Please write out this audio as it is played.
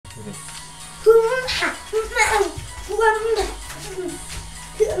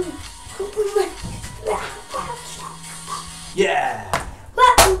Yeah!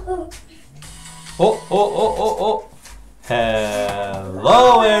 Oh.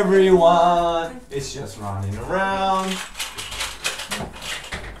 Hello, everyone. It's just running around.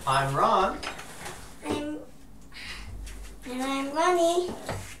 I'm Ron. And I'm Ronnie.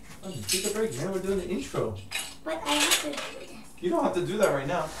 Oh, take a break, man. We're doing the intro. But I have to do this. You don't have to do that right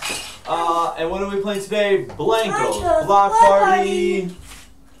now. And what are we playing today? Blankos. Blankos. Block party.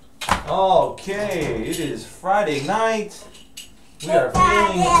 Okay, it is Friday night. We are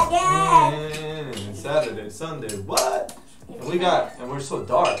playing Saturday, Sunday. What? And we're so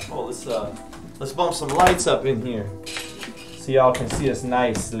dark. Oh, let's bump some lights up in here, so y'all can see us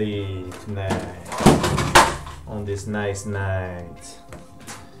nicely tonight on this nice night.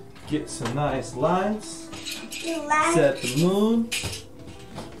 Get some nice lights. Set the mood.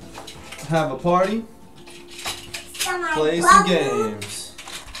 Have a party. Play some games.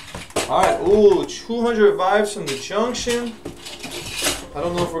 Alright, ooh, 200 vibes from the junction. I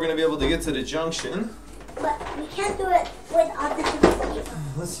don't know if we're going to be able to get to the junction. But we can't do it with all the different people.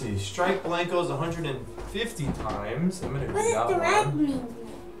 Let's see, strike Blankos 150 times. I'm going to What do does that drag one. mean?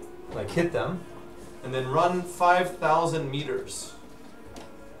 Like hit them. And then run 5,000 meters.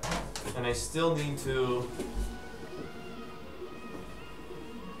 And I still need to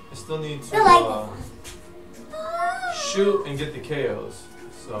shoot and get the KOs.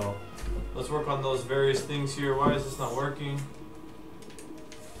 So let's work on those various things here. Why is this not working?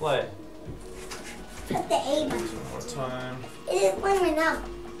 Play. Put the A button. One more time. It is one right now.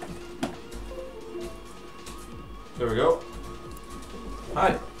 There we go.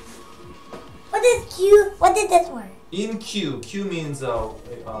 Hi. What is Q? What is this word? In queue. Queue means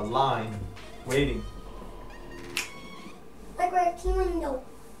line. Waiting. Like we're queuing the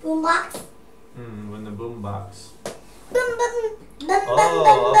boombox. When the boombox. Boom, boom, boom,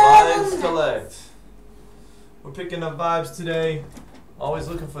 Oh, a vibes collect. We're picking up vibes today. Always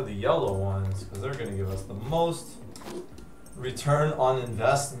looking for the yellow ones because they're going to give us the most return on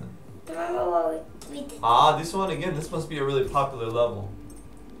investment. Remember what we did? Ah, this one again. This must be a really popular level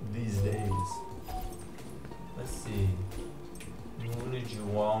these days. Let's see.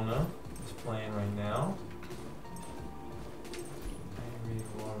 Juana is playing right now.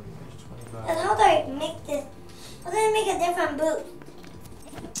 And how do I make this? How do I make a different boost?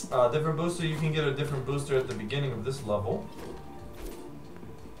 Different booster. You can get a different booster at the beginning of this level.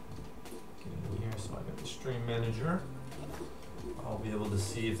 So I got the stream manager. I'll be able to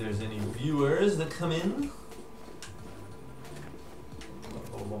see if there's any viewers that come in.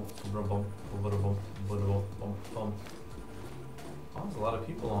 Oh, there's a lot of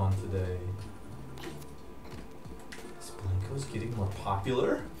people on today. Is Blankos getting more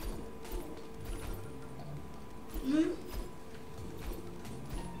popular? Hmm?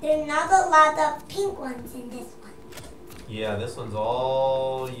 There's not a lot of pink ones in this one. Yeah, this one's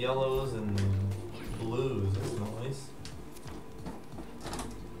all yellows and blues. That's nice.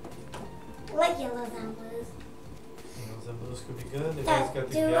 I like yellows and blues. Yellows and blues could be good. The Dad, guy's got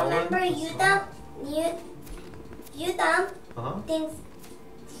the do you gallon. remember you done things,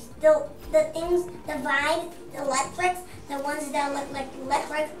 the things, the vibes, the electrics, the ones that look like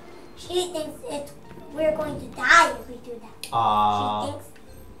electric? She thinks we're going to die if we do that. She thinks.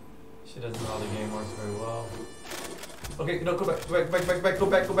 She doesn't know how the game works very well. Okay, no, go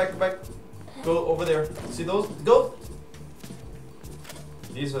back. Go over there. See those? Go!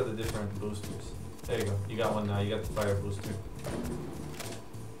 These are the different boosters. There you go. You got one now. You got the fire booster.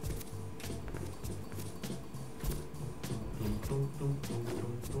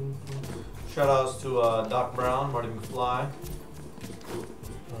 Shout outs to Doc Brown, Marty McFly.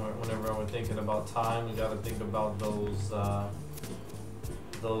 Whenever we're thinking about time, we gotta think about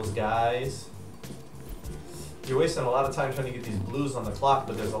those guys. You're wasting a lot of time trying to get these blues on the clock,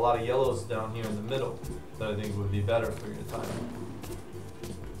 but there's a lot of yellows down here in the middle that I think would be better for your time.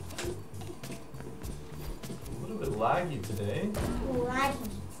 A little bit laggy today. Laggy.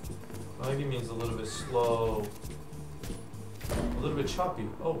 Laggy means a little bit slow, a little bit choppy.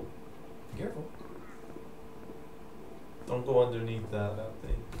 Oh, be careful. Don't go underneath that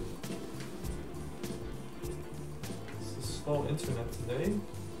thing. It's a slow internet today.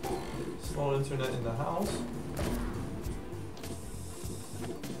 Slow internet in the house.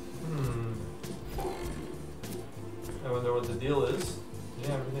 I wonder what the deal is.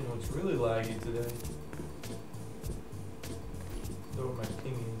 Yeah, everything looks really laggy today. Know where my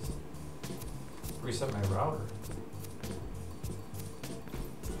ping is. Reset my router.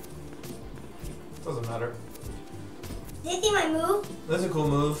 Doesn't matter. Did you see my move? That's a cool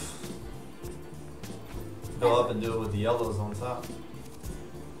move. Go up and do it with the yellows on top.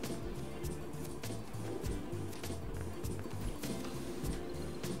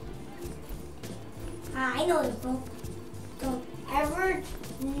 I know you don't ever,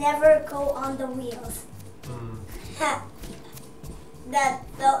 never go on the wheels.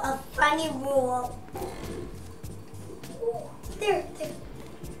 That's a funny rule. Ooh, there.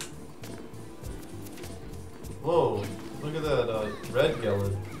 Whoa, look at that red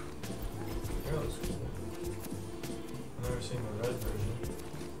gallon. That was cool. I've never seen the red version.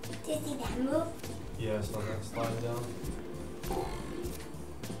 Did you see that move? Yeah, I saw that slide down.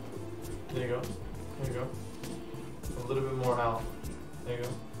 There you go. There you go. A little bit more out. There you go.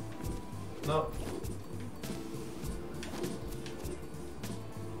 Nope.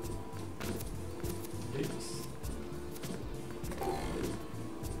 Yikes.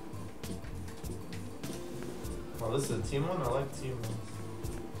 Oh, this is a team one? I like team ones.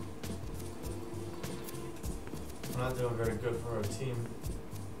 I'm not doing very good for our team.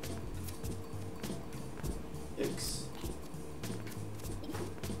 Yikes.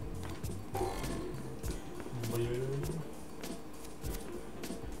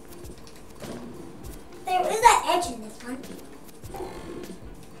 There is an edge in this one.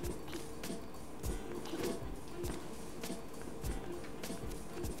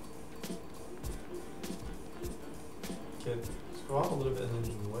 Okay, let's go out a little bit and then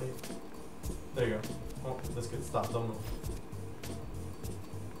just wait. There you go. Oh, let's get stopped. Don't move.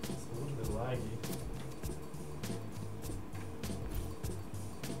 It's a little bit laggy.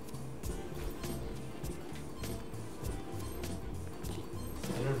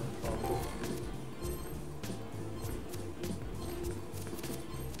 Internet problem.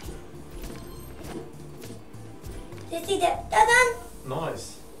 Did you see that? Done? Nice.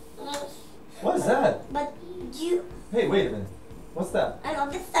 What is that? But you... Hey, wait a minute. What's that? I know,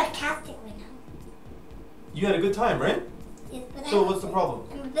 this is sarcastic right now. You had a good time, right? Yes, but So what's the problem?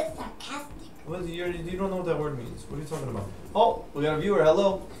 I'm a bit sarcastic. What, you don't know what that word means. What are you talking about? Oh, we got a viewer.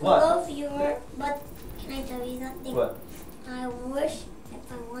 Hello. What? Hello, viewer. But can I tell you something? What? I wish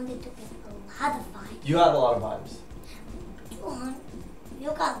if I wanted to get a lot of vibes. You had a lot of vibes. 200. You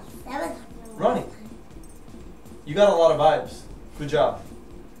got like 700. Ronnie. You got a lot of vibes. Good job.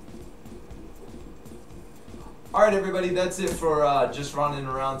 Alright everybody, that's it for just running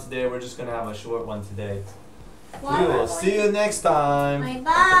around today. We're just going to have a short one today. We will see you next time.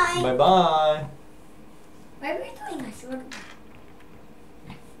 Bye-bye. Bye-bye. Why are we doing a short one?